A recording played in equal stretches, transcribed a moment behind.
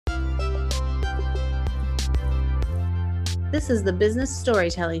This is the Business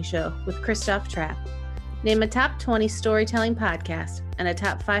Storytelling Show with Christoph Trapp. Name a top 20 storytelling podcast and a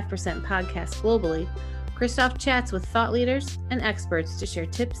top 5% podcast globally. Christoph chats with thought leaders and experts to share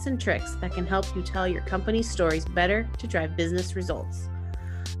tips and tricks that can help you tell your company's stories better to drive business results.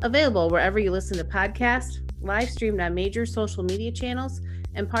 Available wherever you listen to podcasts, live streamed on major social media channels,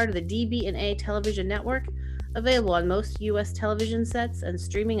 and part of the DB&A television network, available on most U.S. television sets and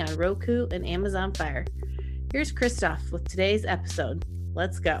streaming on Roku and Amazon Fire. Here's Christoph with today's episode.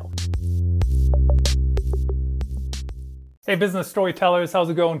 Let's go. Hey, business storytellers, how's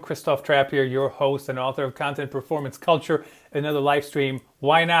it going? Christoph Trapp here, your host and author of Content Performance Culture, another live stream.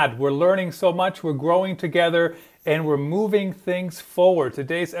 Why not? We're learning so much, we're growing together, and we're moving things forward.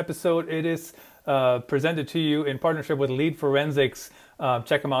 Today's episode, it is presented to you in partnership with Lead Forensics.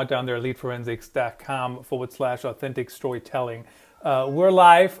 Check them out down there, leadforensics.com/authentic storytelling. We're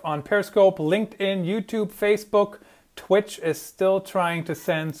live on Periscope, LinkedIn, YouTube, Facebook. Twitch is still trying to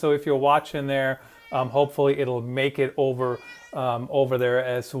send, so if you're watching there, hopefully it'll make it over there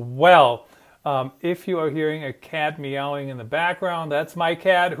as well. If you are hearing a cat meowing in the background, that's my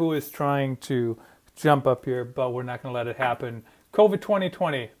cat who is trying to jump up here, but we're not going to let it happen. COVID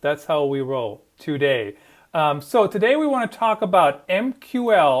 2020, that's how we roll today. So today we want to talk about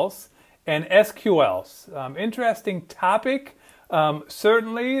MQLs and SQLs. Interesting topic.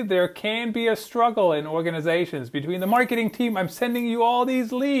 Certainly there can be a struggle in organizations between the marketing team. I'm sending you all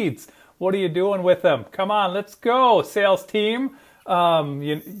these leads. What are you doing with them? Come on, let's go. Sales team,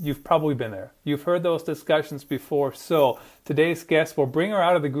 you've probably been there. You've heard those discussions before. So today's guest, we'll bring her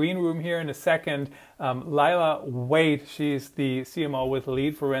out of the green room here in a second. Lila Wade, she's the CMO with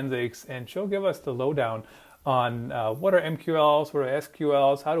Lead Forensics, and she'll give us the lowdown on what are MQLs, what are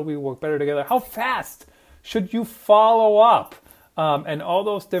SQLs, how do we work better together, how fast should you follow up, and all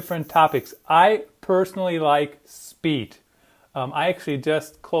those different topics. I personally like speed. I actually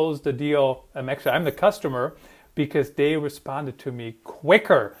just closed a deal. I'm the customer because they responded to me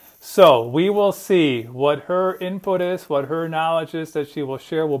quicker. So we will see what her input is, what her knowledge is that she will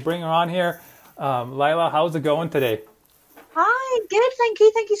share. We'll bring her on here. Lila, how's it going today? Hi, good. Thank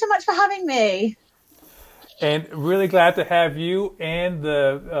you. Thank you so much for having me. And really glad to have you and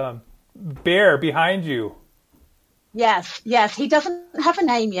the bear behind you. Yes. He doesn't have a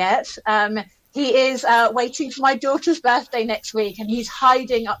name yet. He is waiting for my daughter's birthday next week, and he's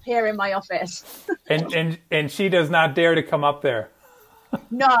hiding up here in my office. and she does not dare to come up there.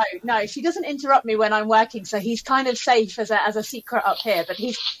 No, she doesn't interrupt me when I'm working, so he's kind of safe as a secret up here. But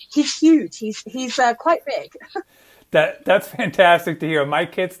he's huge. He's quite big. That's fantastic to hear. My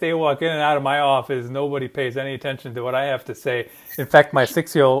kids, they walk in and out of my office. Nobody pays any attention to what I have to say. In fact, my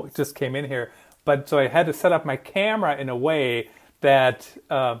 6-year-old just came in here, so I had to set up my camera in a way that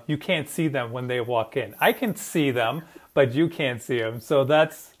you can't see them when they walk in. I can see them, but you can't see them. So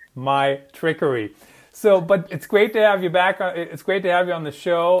that's my trickery. But it's great to have you back. It's great to have you on the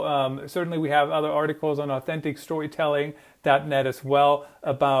show. Certainly we have other articles on authenticstorytelling.net as well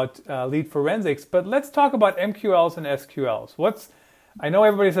about Lead Forensics. But let's talk about MQLs and SQLs. I know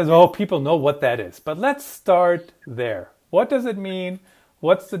everybody says, people know what that is. But let's start there. What does it mean?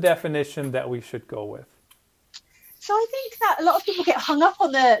 What's the definition that we should go with? So I think that a lot of people get hung up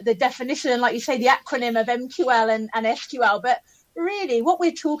on the definition and, like you say, the acronym of MQL and SQL. But really what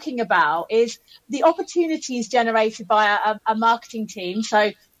we're talking about is the opportunities generated by a marketing team.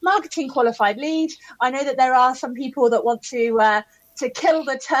 So marketing qualified lead. I know that there are some people that want to kill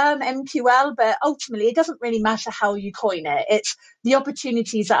the term MQL, but ultimately it doesn't really matter how you coin it. It's the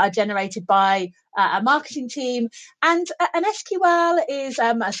opportunities that are generated by a marketing team, and an SQL is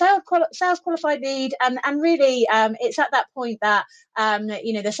a sales qualified lead, and really it's at that point that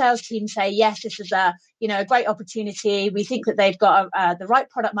the sales team say, yes, this is a great opportunity. We think that they've got the right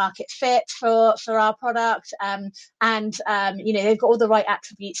product market fit for our product, and they've got all the right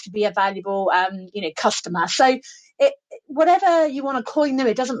attributes to be a valuable customer. So whatever you want to coin them,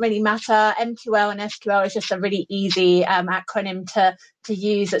 it doesn't really matter. MQL and SQL is just a really easy acronym to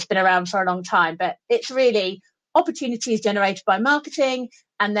use that's been around for a long time. But it's really opportunities generated by marketing.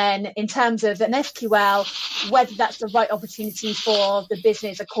 And then in terms of an SQL, whether that's the right opportunity for the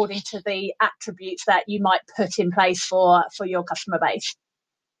business according to the attributes that you might put in place for your customer base.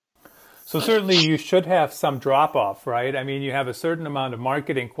 So certainly you should have some drop off, right? I mean, you have a certain amount of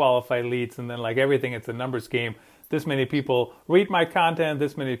marketing qualified leads, and then like everything, it's a numbers game. This many people read my content,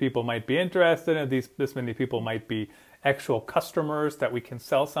 this many people might be interested, and this many people might be actual customers that we can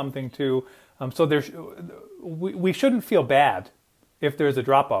sell something to. So we shouldn't feel bad if there's a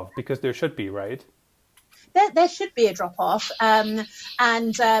drop-off, because there should be, right? There should be a drop-off, but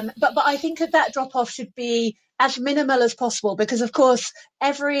I think that drop-off should be as minimal as possible, because of course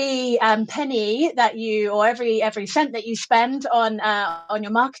every penny that you, or every cent that you spend on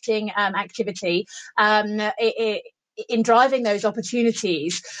your marketing activity, in driving those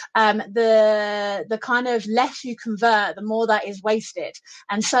opportunities, the kind of less you convert, the more that is wasted.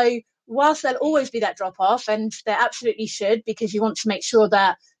 And so whilst there'll always be that drop off, and there absolutely should, because you want to make sure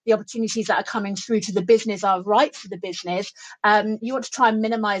that the opportunities that are coming through to the business are right for the business, you want to try and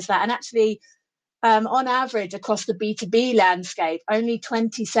minimize that. And actually, on average, across the B2B landscape, only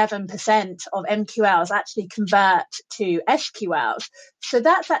 27% of MQLs actually convert to SQLs. So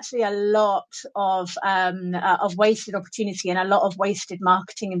that's actually a lot of wasted opportunity and a lot of wasted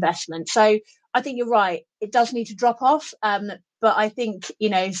marketing investment. So I think you're right. It does need to drop off. But I think,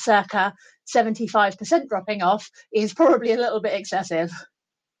 circa 75% dropping off is probably a little bit excessive.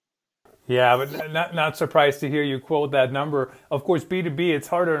 Yeah, but not surprised to hear you quote that number. Of course, B2B, it's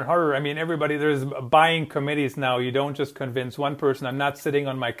harder and harder. I mean, there's buying committees now. You don't just convince one person. I'm not sitting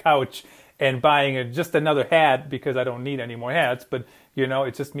on my couch and buying just another hat because I don't need any more hats. But,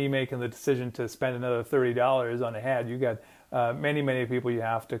 it's just me making the decision to spend another $30 on a hat. You got many, many people you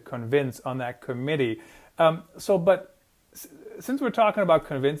have to convince on that committee. But since we're talking about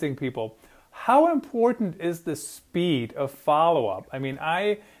convincing people, how important is the speed of follow-up? I mean,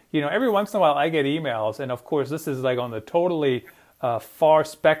 every once in a while I get emails, and of course this is like on the totally far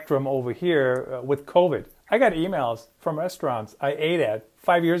spectrum over here with COVID. I got emails from restaurants I ate at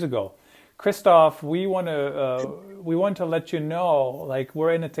 5 years ago. Christoph, we want to let you know, like,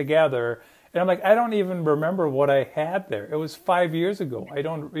 we're in it together. And I'm like, I don't even remember what I had there. It was 5 years ago. I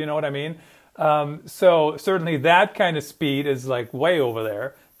don't, you know what I mean? So certainly that kind of speed is like way over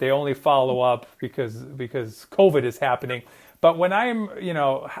there. They only follow up because COVID is happening. But when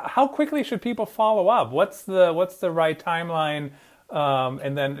how quickly should people follow up? What's the right timeline?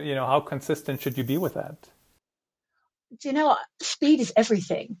 And then, how consistent should you be with that? Do you know what? Speed is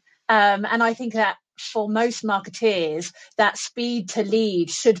everything. And I think that for most marketeers, that speed to lead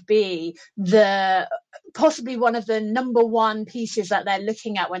should be possibly one of the number one pieces that they're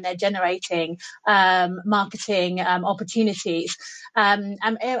looking at when they're generating marketing opportunities. And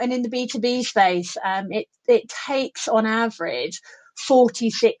in the B2B space, it takes on average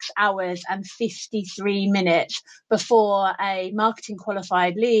 46 hours and 53 minutes before a marketing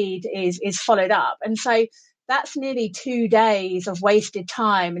qualified lead is followed up. And so that's nearly 2 days of wasted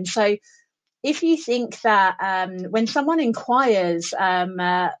time. And so if you think that when someone inquires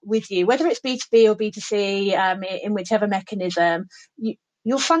with you, whether it's B2B or B2C, in whichever mechanism,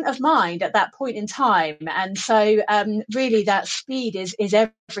 you're front of mind at that point in time. And so really that speed is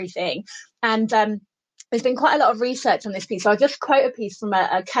everything. And there's been quite a lot of research on this piece. So I'll just quote a piece from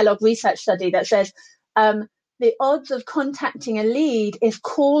a Kellogg research study that says, the odds of contacting a lead if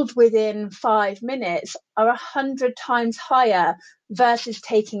called within 5 minutes are 100 times higher versus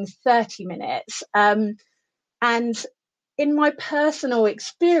taking 30 minutes. And in my personal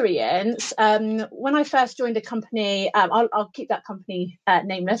experience, when I first joined a company, I'll keep that company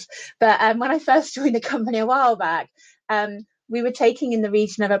nameless, but when I first joined a company a while back, we were taking in the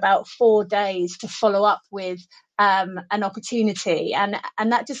region of about 4 days to follow up with an opportunity, and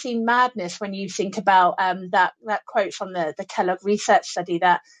that just seemed madness when you think about that quote from the Kellogg research study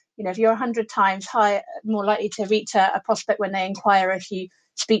that if you're 100 times more likely to reach a prospect when they inquire if you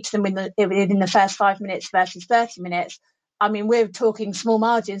speak to them within the first 5 minutes versus 30 minutes. I mean, we're talking small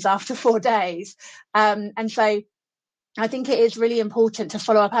margins after 4 days, and so I think it is really important to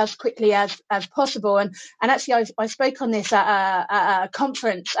follow up as quickly as possible. And actually, I spoke on this at a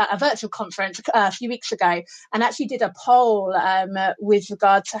conference, a virtual conference a few weeks ago, and actually did a poll with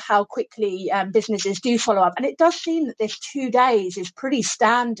regard to how quickly businesses do follow up. And it does seem that this 2 days is pretty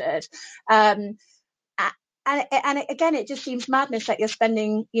standard. And again, it just seems madness that you're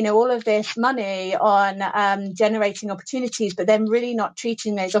spending, all of this money on generating opportunities, but then really not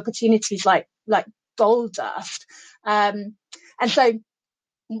treating those opportunities like gold dust. And so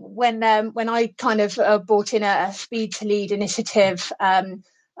when I kind of brought in a speed to lead initiative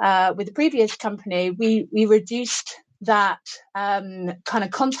with the previous company, we reduced that kind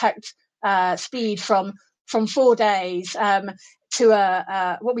of contact speed from 4 days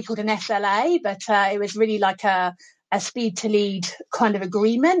to what we called an SLA, but it was really like a speed to lead kind of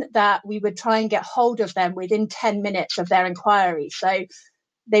agreement that we would try and get hold of them within 10 minutes of their inquiry. So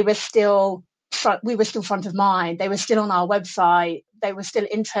we were still front of mind. They were still on our website. They were still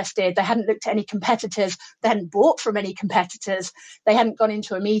interested. They hadn't looked at any competitors. They hadn't bought from any competitors. They hadn't gone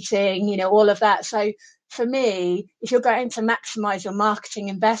into a meeting, all of that. So for me, if you're going to maximize your marketing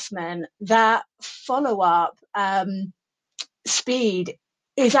investment, that follow-up speed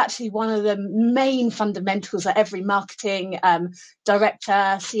is actually one of the main fundamentals that every marketing director,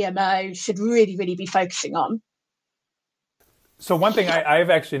 CMO should really, really be focusing on. So one thing I've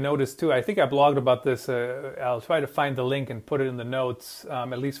actually noticed too, I think I blogged about this. I'll try to find the link and put it in the notes,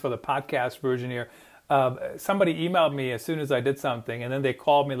 at least for the podcast version here. Somebody emailed me as soon as I did something, and then they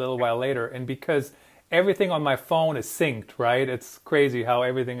called me a little while later. And because everything on my phone is synced, right? It's crazy how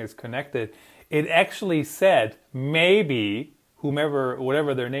everything is connected. It actually said maybe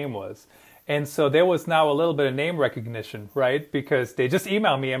whatever their name was. And so there was now a little bit of name recognition, right? Because they just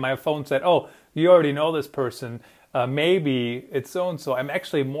emailed me and my phone said, oh, you already know this person. Maybe it's so-and-so. I'm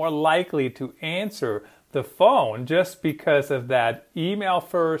actually more likely to answer the phone just because of that email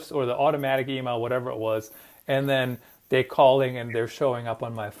first, or the automatic email, whatever it was. And then they're calling and they're showing up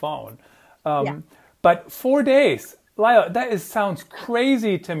on my phone. But 4 days, Lila, that sounds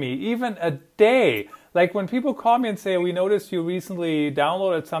crazy to me. Even a day. Like when people call me and say, we noticed you recently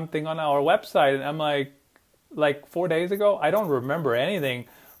downloaded something on our website. And I'm like 4 days ago? I don't remember anything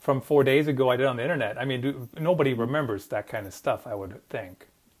from 4 days ago I did on the internet. I mean, nobody remembers that kind of stuff, I would think.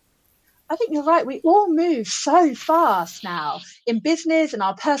 I think you're right. We all move so fast now in business and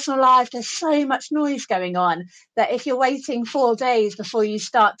our personal life. There's so much noise going on that if you're waiting 4 days before you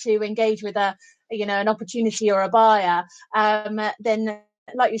start to engage with an opportunity or a buyer, then,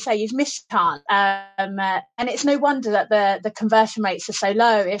 like you say, you've missed a chance. And it's no wonder that the conversion rates are so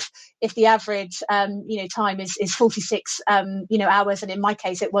low. If the average time is 46 hours, and in my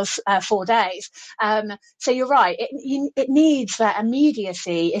case it was 4 days. So you're right. It needs that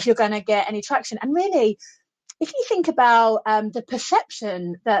immediacy if you're going to get any traction. And really, if you think about the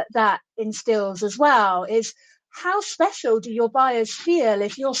perception that instills as well, is how special do your buyers feel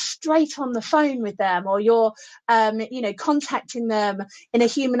if you're straight on the phone with them, or you're, contacting them in a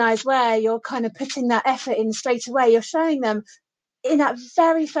humanized way? You're kind of putting that effort in straight away. You're showing them in that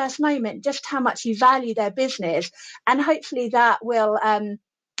very first moment just how much you value their business, and hopefully that will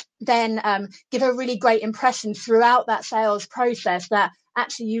then give a really great impression throughout that sales process that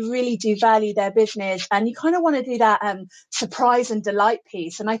actually you really do value their business, and you kind of want to do that surprise and delight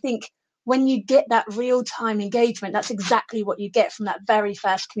piece. And I think when you get that real-time engagement, that's exactly what you get from that very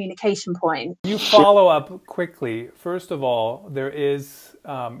first communication point. You follow up quickly. First of all, there is,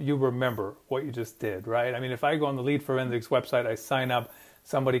 you remember what you just did, right? I mean, if I go on the Lead Forensics website, I sign up,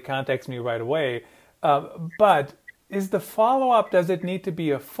 somebody contacts me right away. But is the follow-up, does it need to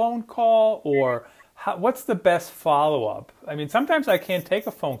be a phone call, or what's the best follow-up? I mean, sometimes I can't take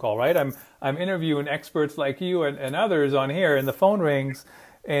a phone call, right? I'm interviewing experts like you and others on here, and the phone rings,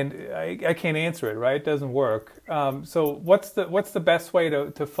 and I can't answer it, right? It doesn't work. So what's the best way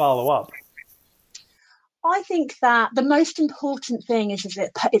to follow up? I think that the most important thing is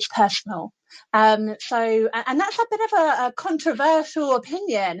it's personal. And that's a bit of a controversial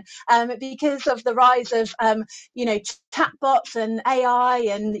opinion because of the rise of chatbots and AI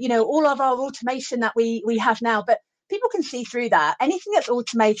and all of our automation that we have now. But people can see through that. Anything that's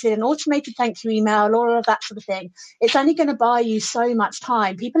automated, an automated thank you email, all of that sort of thing, it's only going to buy you so much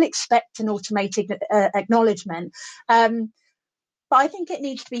time. People expect an automated acknowledgement. But I think it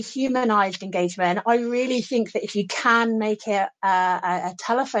needs to be humanized engagement. I really think that if you can make it a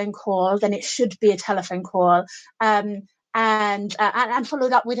telephone call, then it should be a telephone call. And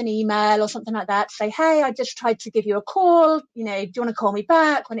followed up with an email or something like that. Say, hey, I just tried to give you a call. Do you want to call me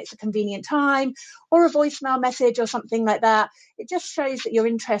back when it's a convenient time? Or a voicemail message or something like that. It just shows that you're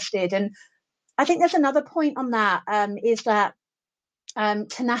interested. And I think there's another point on that, is that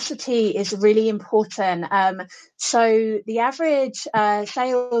tenacity is really important. So the average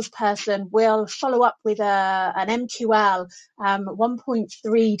salesperson will follow up with an MQL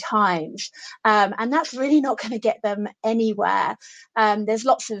 1.3 times, and that's really not going to get them anywhere. There's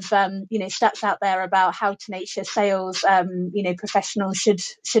lots of stats out there about how tenacious sales professionals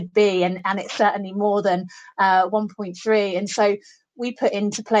should be, and it's certainly more than 1.3. And so we put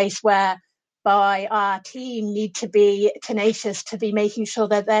into place where our team need to be tenacious to be making sure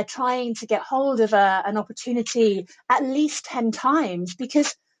that they're trying to get hold of an opportunity at least 10 times,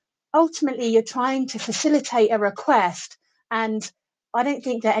 because ultimately you're trying to facilitate a request. And I don't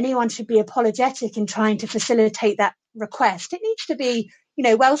think that anyone should be apologetic in trying to facilitate that request. It needs to be,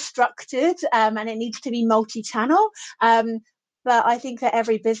 well structured, and it needs to be multi-channel. But I think that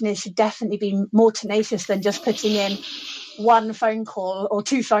every business should definitely be more tenacious than just putting in one phone call or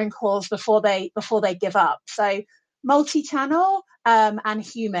two phone calls before they give up. So multi-channel and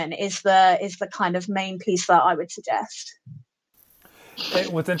human is the kind of main piece that I would suggest.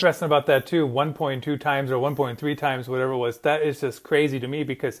 What's interesting about that too, 1.2 times or 1.3 times, whatever it was, that is just crazy to me,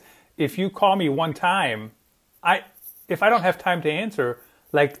 because if you call me one time, if I don't have time to answer,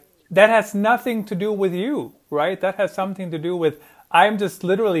 Like, that has nothing to do with you, right? That has something to do with, I'm just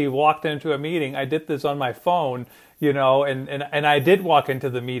literally walked into a meeting. I did this on my phone, and I did walk into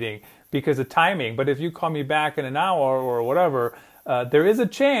the meeting because of timing. But if you call me back in an hour or whatever, there is a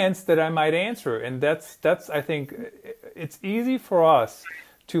chance that I might answer. And that's I think it's easy for us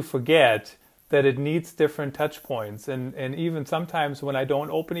to forget that it needs different touch points. And even sometimes when I don't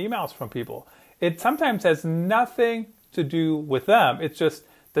open emails from people, it sometimes has nothing to do with them. It's just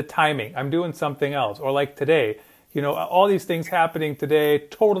the timing. I'm doing something else. Or like today, all these things happening today,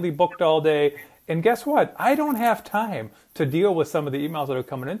 totally booked all day. And guess what? I don't have time to deal with some of the emails that are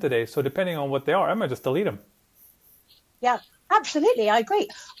coming in today. So depending on what they are, I might just delete them. Yeah, absolutely. I agree.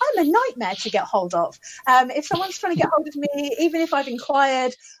 I'm a nightmare to get hold of. If someone's trying to get hold of me, even if I've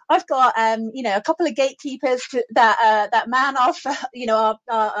inquired, I've got, a couple of gatekeepers that man off.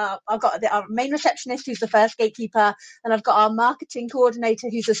 I've got our main receptionist, who's the first gatekeeper, and I've got our marketing coordinator,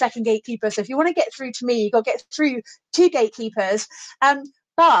 who's the second gatekeeper. So if you want to get through to me, you've got to get through two gatekeepers.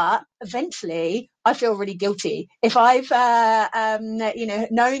 But eventually, I feel really guilty if I've,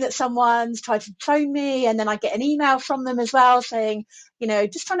 known that someone's tried to phone me, and then I get an email from them as well saying,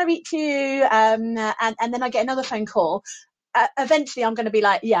 just trying to reach you, and then I get another phone call. Eventually, I'm going to be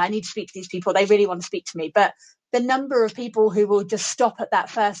like, yeah, I need to speak to these people. They really want to speak to me. But the number of people who will just stop at that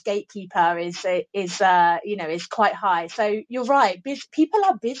first gatekeeper is quite high. So you're right. People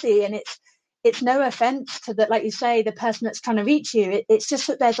are busy, and it's no offense to that, like you say, the person that's trying to reach you. It's just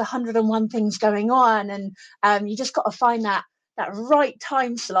that there's 101 things going on, and you just got to find that right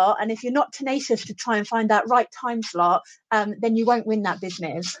time slot. And if you're not tenacious to try and find that right time slot, then you won't win that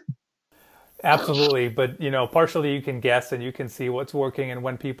business. Absolutely. But, partially you can guess and you can see what's working and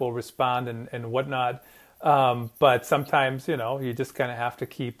when people respond and whatnot. But sometimes, you just kind of have to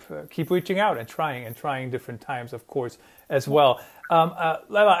keep reaching out and trying different times, of course, as well.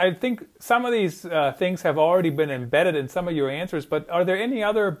 Leila, I think some of these things have already been embedded in some of your answers, but are there any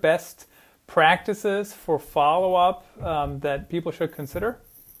other best practices for follow-up that people should consider?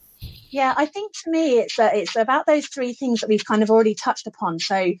 Yeah, I think to me, it's about those three things that we've kind of already touched upon.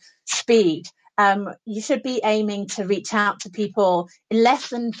 So speed. You should be aiming to reach out to people in less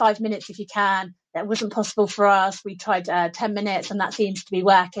than 5 minutes if you can. That wasn't possible for us. We tried 10 minutes and that seems to be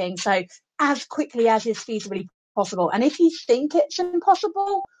working. So as quickly as is feasibly possible. And if you think it's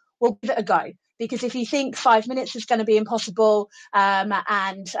impossible, we'll give it a go. Because if you think 5 minutes is going to be impossible, you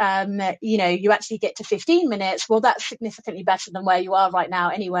actually get to 15 minutes, well, that's significantly better than where you are right now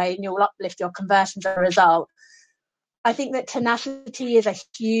anyway, and you'll uplift your conversions as a result. I think that tenacity is a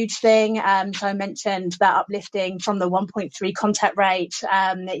huge thing. So I mentioned that uplifting from the 1.3 contact rate,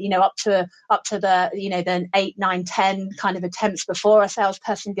 up to the 8, 9, 10 kind of attempts before a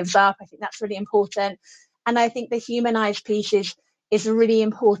salesperson gives up. I think that's really important. And I think the humanized piece is really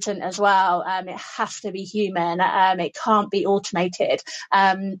important as well. It has to be human. It can't be automated.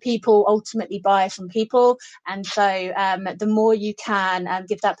 People ultimately buy from people. And so the more you can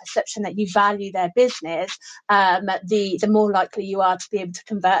give that perception that you value their business, the more likely you are to be able to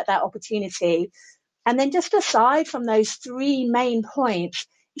convert that opportunity. And then just aside from those three main points,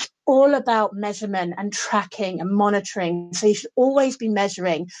 it's all about measurement and tracking and monitoring. So you should always be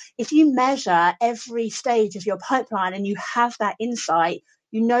measuring. If you measure every stage of your pipeline and you have that insight,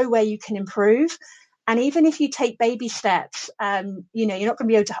 you know where you can improve. And even if you take baby steps, you're not going to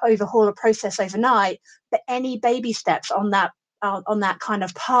be able to overhaul a process overnight, but any baby steps on that kind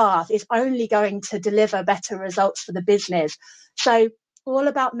of path is only going to deliver better results for the business. So all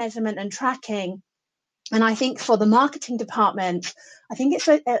about measurement and tracking. And I think for the marketing department, I think it's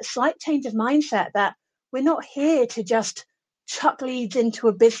a slight change of mindset that we're not here to just chuck leads into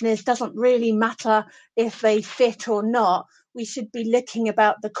a business. Doesn't really matter if they fit or not. We should be looking at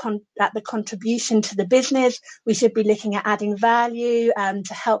the contribution to the business. We should be looking at adding value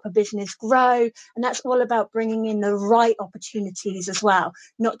to help a business grow. And that's all about bringing in the right opportunities as well,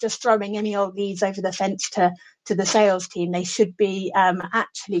 not just throwing any old leads over the fence to the sales team. They should be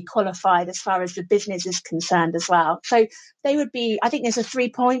actually qualified as far as the business is concerned as well. So they would be, I think there's a 3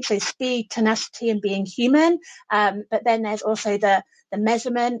 points, so speed, tenacity, and being human. But then there's also the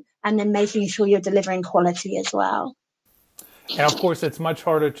measurement and then making sure you're delivering quality as well. And of course, it's much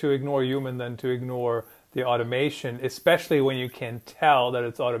harder to ignore human than to ignore the automation, especially when you can tell that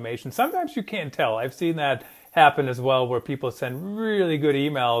it's automation. Sometimes you can't tell. I've seen that happen as well, where people send really good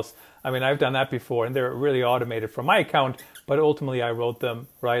emails. I mean, I've done that before, and they're really automated from my account, but ultimately I wrote them,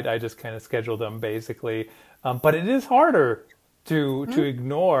 right? I just kind of scheduled them, basically. But it is harder to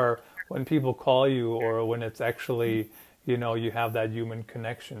ignore when people call you or when it's actually, you have that human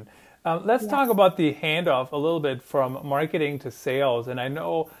connection. Let's talk about the handoff a little bit from marketing to sales. And I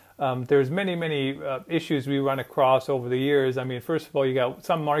know there's many issues we run across over the years. I mean, first of all, you got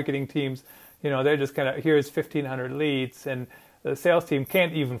some marketing teams, they're just kind of, here's 1,500 leads, and the sales team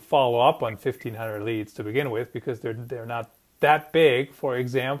can't even follow up on 1,500 leads to begin with because they're not that big, for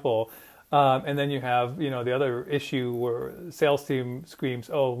example. And then you have, the other issue where the sales team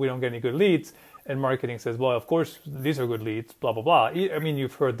screams, oh, we don't get any good leads. And marketing says, well, of course, these are good leads, blah, blah, blah. I mean,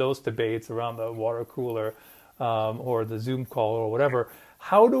 you've heard those debates around the water cooler or the Zoom call or whatever.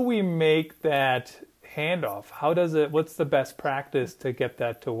 How do we make that handoff? What's the best practice to get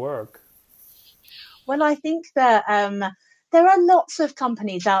that to work? Well, I think that there are lots of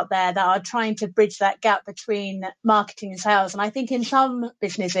companies out there that are trying to bridge that gap between marketing and sales. And I think in some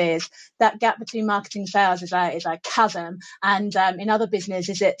businesses, that gap between marketing and sales is a chasm. And in other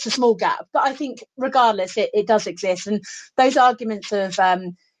businesses, it's a small gap. But I think regardless, it does exist. And those arguments of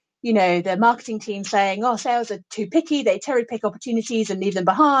the marketing team saying, oh, sales are too picky, they cherry pick opportunities and leave them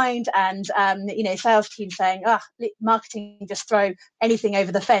behind. And, sales team saying, marketing just throw anything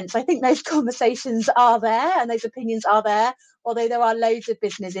over the fence. I think those conversations are there and those opinions are there, although there are loads of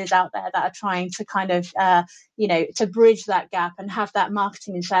businesses out there that are trying to kind of, to bridge that gap and have that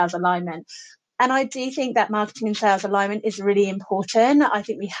marketing and sales alignment. And I do think that marketing and sales alignment is really important. I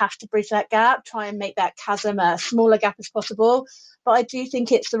think we have to bridge that gap, try and make that chasm a smaller gap as possible. But I do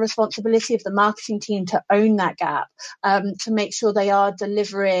think it's the responsibility of the marketing team to own that gap, to make sure they are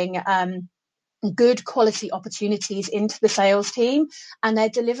delivering good quality opportunities into the sales team, and they're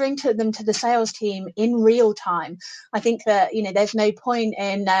delivering to the sales team in real time. I think that, there's no point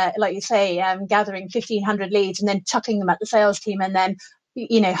in, like you say, gathering 1,500 leads and then chucking them at the sales team and then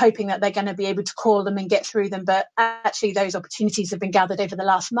hoping that they're going to be able to call them and get through them. But actually, those opportunities have been gathered over the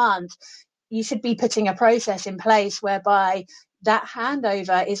last month. You should be putting a process in place whereby that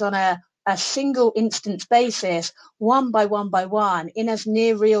handover is on a single instance basis, one by one, in as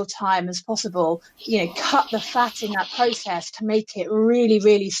near real time as possible. Cut the fat in that process to make it really,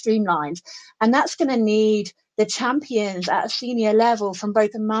 really streamlined. And that's going to need the champions at a senior level from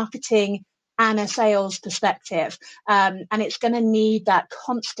both a marketing and a sales perspective. And it's going to need that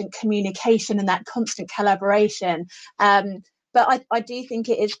constant communication and that constant collaboration. But I do think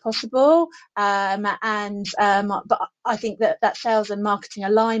it is possible. But I think that sales and marketing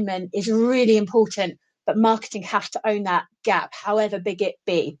alignment is really important. But marketing has to own that gap, however big it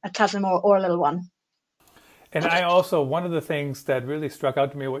be, a chasm or a little one. And I also, one of the things that really struck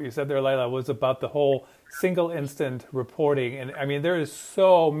out to me, what you said there, Layla, was about the whole single instant reporting. And I mean, there is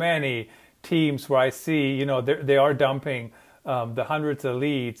so many teams where I see, they are dumping the hundreds of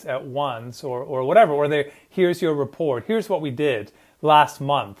leads at once or whatever, or here's your report, here's what we did last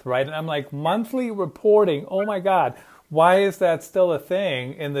month, right? And I'm like, monthly reporting, oh my God, why is that still a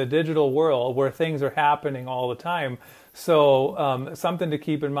thing in the digital world where things are happening all the time? So something to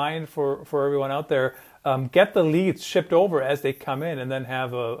keep in mind for everyone out there, get the leads shipped over as they come in and then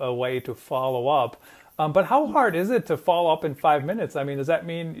have a way to follow up. But how hard is it to follow up in 5 minutes? I mean, does that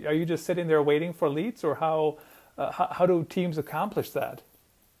mean, are you just sitting there waiting for leads, or how do teams accomplish that?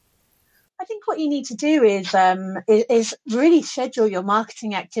 I think what you need to do is really schedule your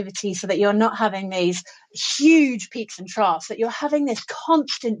marketing activity so that you're not having these huge peaks and troughs, that you're having this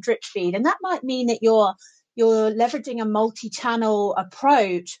constant drip feed. And that might mean that you're leveraging a multi-channel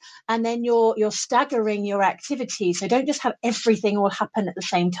approach, and then you're staggering your activity. So don't just have everything all happen at the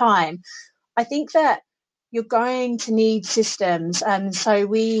same time. I think that you're going to need systems. And so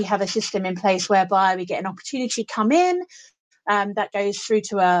we have a system in place whereby we get an opportunity come in, that goes through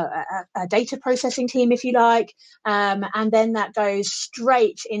to a data processing team, if you like, and then that goes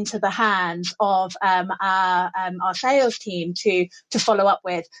straight into the hands of our sales team to follow up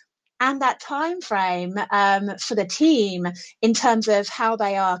with. And that time frame for the team in terms of how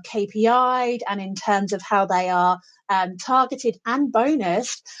they are KPI'd and in terms of how they are targeted and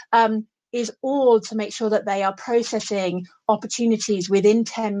bonused is all to make sure that they are processing opportunities within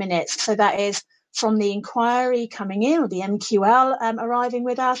 10 minutes. So that is from the inquiry coming in, or the MQL arriving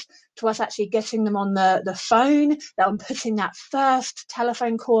with us, to us actually getting them on the phone, on putting that first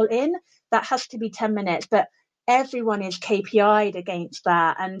telephone call in. That has to be 10 minutes, but everyone is KPI'd against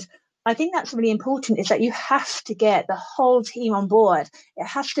that. And I think that's really important, is that you have to get the whole team on board. It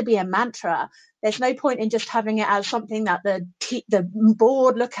has to be a mantra. There's no point in just having it as something that the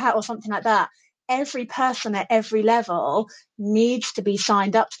board look at or something like that. Every person at every level needs to be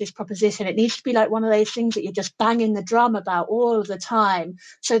signed up to this proposition. It needs to be like one of those things that you're just banging the drum about all of the time,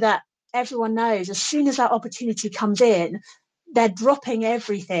 so that everyone knows as soon as that opportunity comes in, they're dropping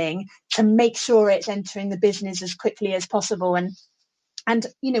everything to make sure it's entering the business as quickly as possible. And And,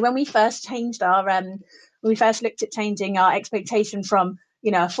 when we first changed when we first looked at changing our expectation from, a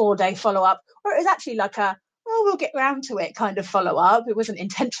 4-day follow-up, or it was actually like we'll get round to it kind of follow-up. It wasn't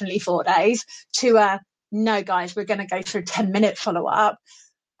intentionally 4 days, to no, guys, we're going to go through 10-minute follow-up.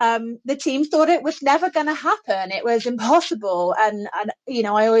 The team thought it was never going to happen. It was impossible. And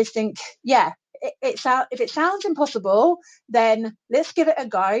I always think, if it sounds impossible, then let's give it a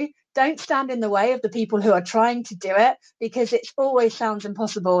go. Don't stand in the way of the people who are trying to do it, because it always sounds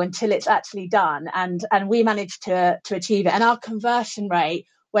impossible until it's actually done. And we managed to achieve it. And our conversion rate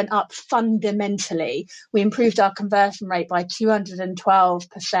went up fundamentally. We improved our conversion rate by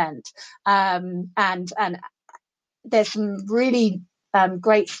 212%. And there's some really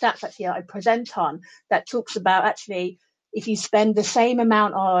great stats actually I present on that talks about, actually, if you spend the same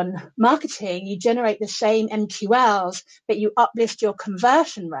amount on marketing, you generate the same MQLs, but you uplift your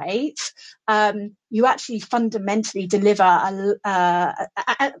conversion rates, you actually fundamentally deliver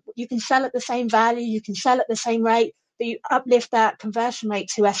you can sell at the same value, you can sell at the same rate, but you uplift that conversion rate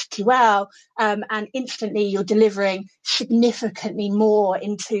to SQL, and instantly you're delivering significantly more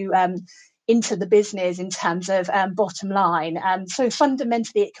into the business in terms of bottom line. So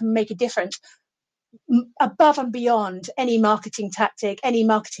fundamentally, it can make a difference above and beyond any marketing tactic, any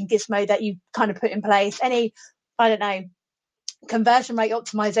marketing gizmo that you kind of put in place, any, I don't know, conversion rate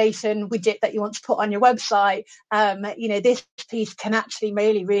optimization widget that you want to put on your website. This piece can actually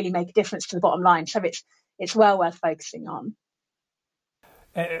really, really make a difference to the bottom line. So it's well worth focusing on.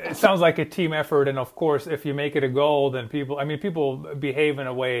 It sounds like a team effort, and of course, if you make it a goal, then people behave in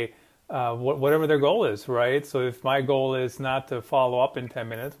a way, whatever their goal is, right? So if my goal is not to follow up in 10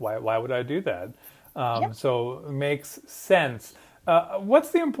 minutes, why would I do that? Yep. So it makes sense.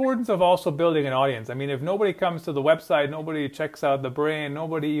 What's the importance of also building an audience? I mean, if nobody comes to the website, nobody checks out the brand,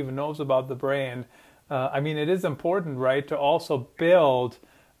 nobody even knows about the brand, it is important, right, to also build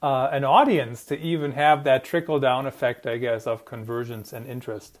an audience to even have that trickle-down effect, I guess, of conversions and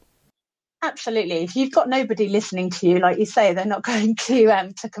interest. Absolutely. If you've got nobody listening to you, like you say, they're not going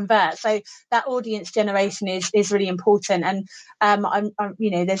to convert. So that audience generation is really important. And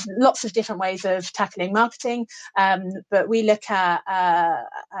there's lots of different ways of tackling marketing, but we look at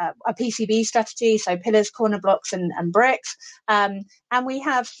a PCB strategy, so pillars, corner blocks, and bricks. And we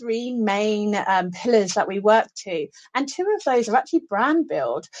have 3 main pillars that we work to, and 2 of those are actually brand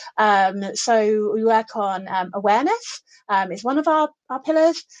build. So we work on awareness. Is one of our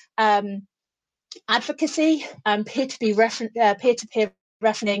pillars. Advocacy, peer-to-peer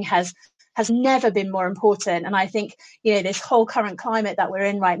referencing has never been more important. And I think, this whole current climate that we're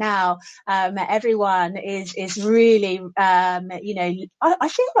in right now, everyone is really, I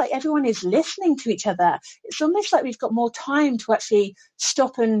feel like everyone is listening to each other. It's almost like we've got more time to actually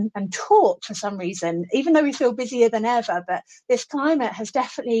stop and talk for some reason, even though we feel busier than ever. But this climate has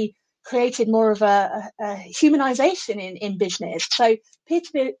definitely created more of a humanization in business. So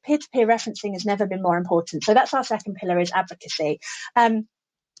peer-to-peer referencing has never been more important. So that's our second pillar, is advocacy. And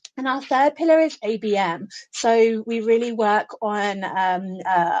our third pillar is ABM. So we really work on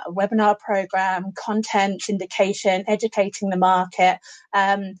a webinar program, content syndication, educating the market,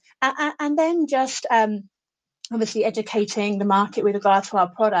 and then just obviously educating the market with regard to our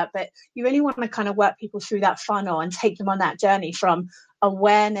product. But you really want to kind of work people through that funnel and take them on that journey from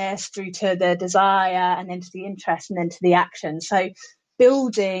awareness through to the desire, and then to the interest, and then to the action. So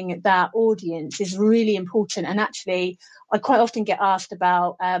building that audience is really important. And actually, I quite often get asked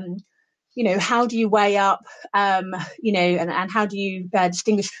about, how do you weigh up, and how do you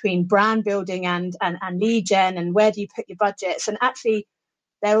distinguish between brand building and lead gen, and where do you put your budgets? And actually,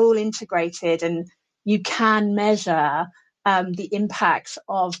 they're all integrated, and you can measure the impacts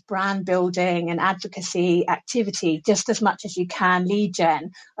of brand building and advocacy activity just as much as you can lead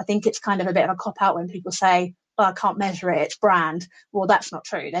gen. I think it's kind of a bit of a cop-out when people say, oh, I can't measure it, it's brand. Well, that's not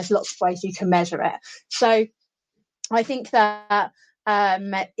true. There's lots of ways you can measure it. So I think that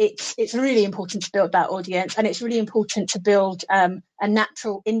it's really important to build that audience, and it's really important to build a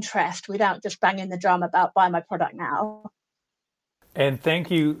natural interest without just banging the drum about buy my product now. And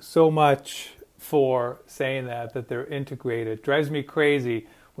thank you so much for saying that they're integrated. It drives me crazy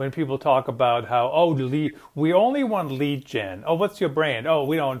when people talk about how, we only want lead gen. Oh, what's your brand? Oh,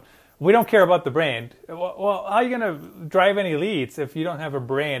 we don't care about the brand. Well, how are you going to drive any leads if you don't have a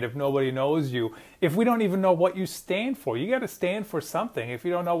brand, if nobody knows you, if we don't even know what you stand for? You got to stand for something. If you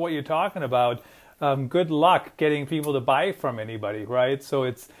don't know what you're talking about, good luck getting people to buy from anybody, right?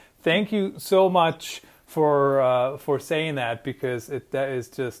 So thank you so much for saying that, because that is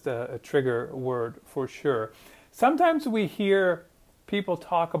just a trigger word for sure. Sometimes we hear people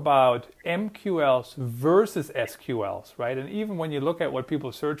talk about MQLs versus SQLs, right? And even when you look at what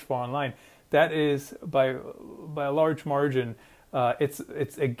people search for online, that is by a large margin,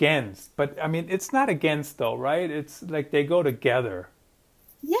 it's against. But I mean, it's not against though, right? It's like they go together.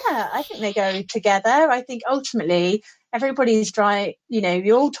 Yeah, I think they go together. I think ultimately everybody's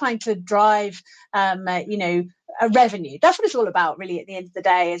you're all trying to drive, a revenue. That's what it's all about, really, at the end of the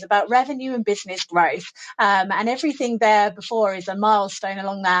day, is about revenue and business growth. And everything there before is a milestone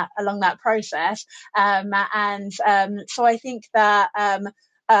along that process. So I think that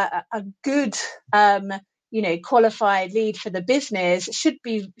a good qualified lead for the business should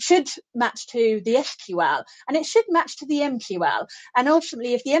match to the SQL, and it should match to the MQL. And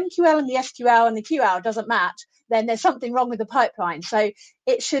ultimately, if the MQL and the SQL and the QL doesn't match, then there's something wrong with the pipeline. So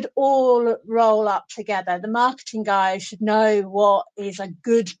it should all roll up together. The marketing guys should know what is a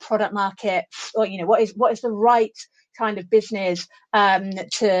good product market, or what is the right kind of business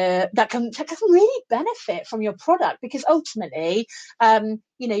that can really benefit from your product, because ultimately,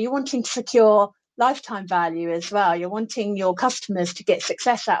 you're wanting to secure lifetime value as well. You're wanting your customers to get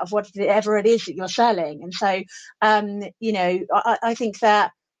success out of whatever it is that you're selling. And so, I think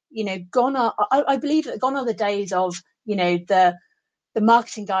that, I believe that gone are the days of, the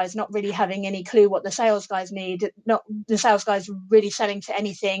marketing guys not really having any clue what the sales guys need, not the sales guys really selling to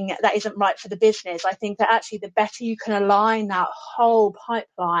anything that isn't right for the business. I think that actually the better you can align that whole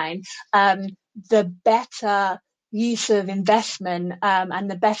pipeline, the better use of investment, and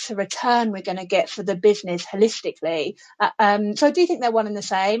the better return we're going to get for the business holistically. So I do think they're one and the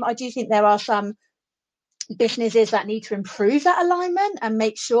same. I do think there are some businesses that need to improve that alignment and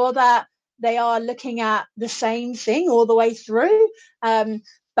make sure that they are looking at the same thing all the way through. But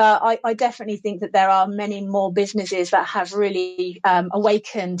I definitely think that there are many more businesses that have really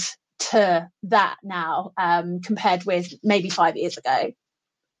awakened to that now, compared with maybe 5 years ago.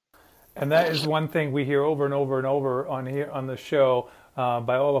 And that is one thing we hear over and over and over on the show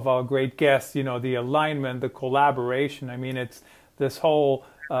by all of our great guests. The alignment, the collaboration. I mean, it's this whole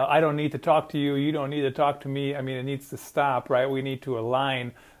I don't need to talk to you, you don't need to talk to me. I mean, it needs to stop, right? We need to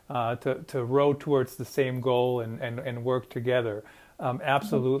align to row towards the same goal and work together.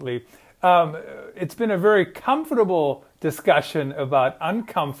 Absolutely. It's been a very comfortable discussion about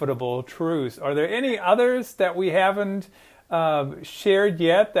uncomfortable truths. Are there any others that we haven't shared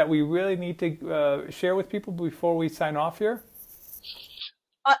yet that we really need to share with people before we sign off here?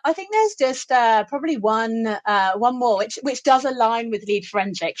 I think there's just probably one more, which does align with lead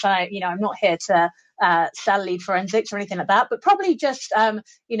forensics. I'm not here to sell lead forensics or anything like that, but probably just plant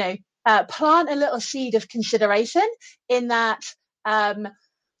a little seed of consideration in that.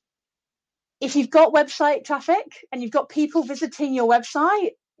 If you've got website traffic and you've got people visiting your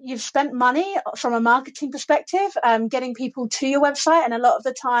website, you've spent money from a marketing perspective, getting people to your website, and a lot of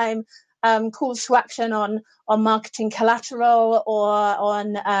the time, calls to action on marketing collateral or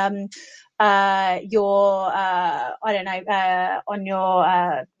on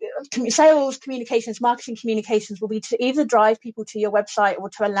sales communications, marketing communications will be to either drive people to your website or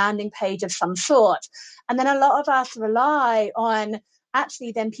to a landing page of some sort. And then a lot of us rely on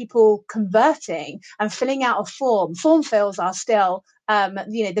actually then people converting and filling out a form. Form fills are still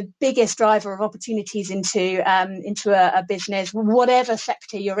the biggest driver of opportunities into a business, whatever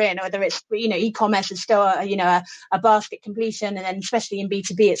sector you're in, whether it's e-commerce is still a basket completion, and then especially in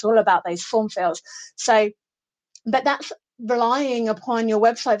B2B, it's all about those form fills. So, but that's relying upon your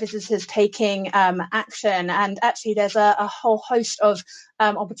website visitors taking action. And actually, there's a whole host of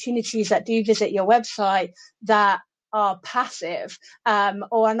opportunities that do visit your website that are passive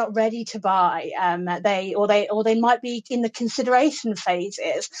or are not ready to buy. They might be in the consideration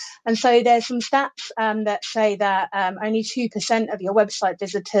phases. And so there's some stats that say that only 2% of your website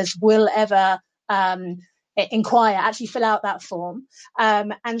visitors will ever inquire, actually fill out that form.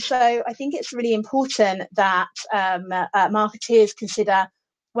 And so I think it's really important that marketeers consider,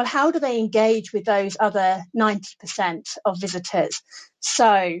 well, how do they engage with those other 90% of visitors?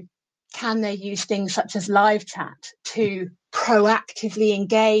 So can they use things such as live chat to proactively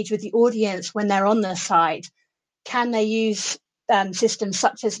engage with the audience when they're on the site? Can they use systems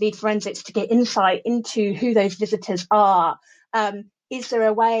such as lead forensics to get insight into who those visitors are? Is there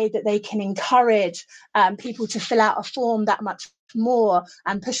a way that they can encourage people to fill out a form that much more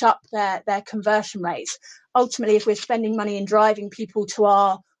and push up their conversion rates? Ultimately, if we're spending money in driving people to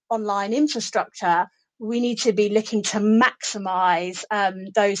our online infrastructure, we need to be looking to maximize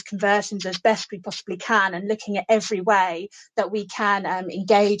those conversions as best we possibly can, and looking at every way that we can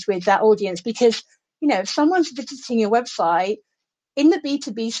engage with that audience. Because, if someone's visiting your website in the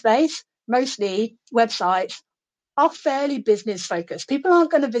B2B space, mostly websites are fairly business focused. People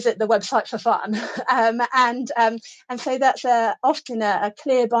aren't going to visit the website for fun. And so that's often a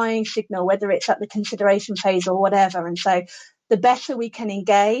clear buying signal, whether it's at the consideration phase or whatever. And so the better we can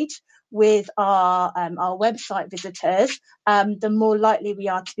engage with our website visitors, the more likely we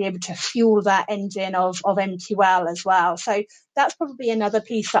are to be able to fuel that engine of MQL as well. So that's probably another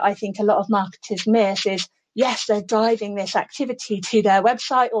piece that I think a lot of marketers miss is, yes, they're driving this activity to their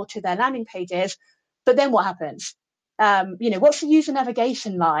website or to their landing pages, but then what happens? What's the user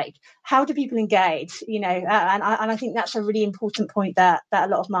navigation like? How do people engage? And I think that's a really important point that a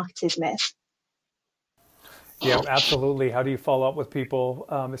lot of marketers miss. Yeah, absolutely. How do you follow up with people,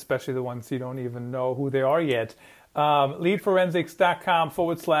 especially the ones you don't even know who they are yet?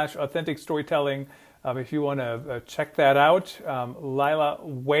 Leadforensics.com/authentic storytelling. If you want to check that out. Lila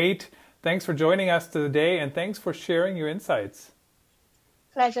Waite, thanks for joining us today, and thanks for sharing your insights.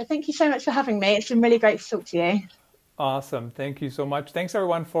 Pleasure. Thank you so much for having me. It's been really great to talk to you. Awesome. Thank you so much. Thanks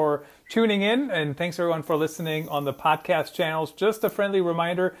everyone for tuning in, and thanks everyone for listening on the podcast channels. Just a friendly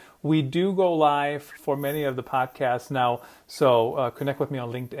reminder, we do go live for many of the podcasts now. So connect with me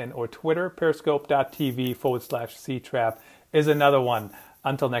on LinkedIn or Twitter. Periscope.tv/ctrap is another one.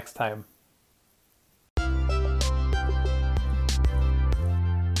 Until next time.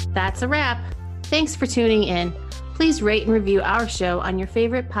 That's a wrap. Thanks for tuning in. Please rate and review our show on your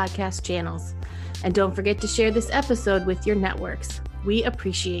favorite podcast channels. And don't forget to share this episode with your networks. We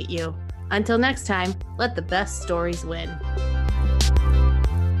appreciate you. Until next time, let the best stories win.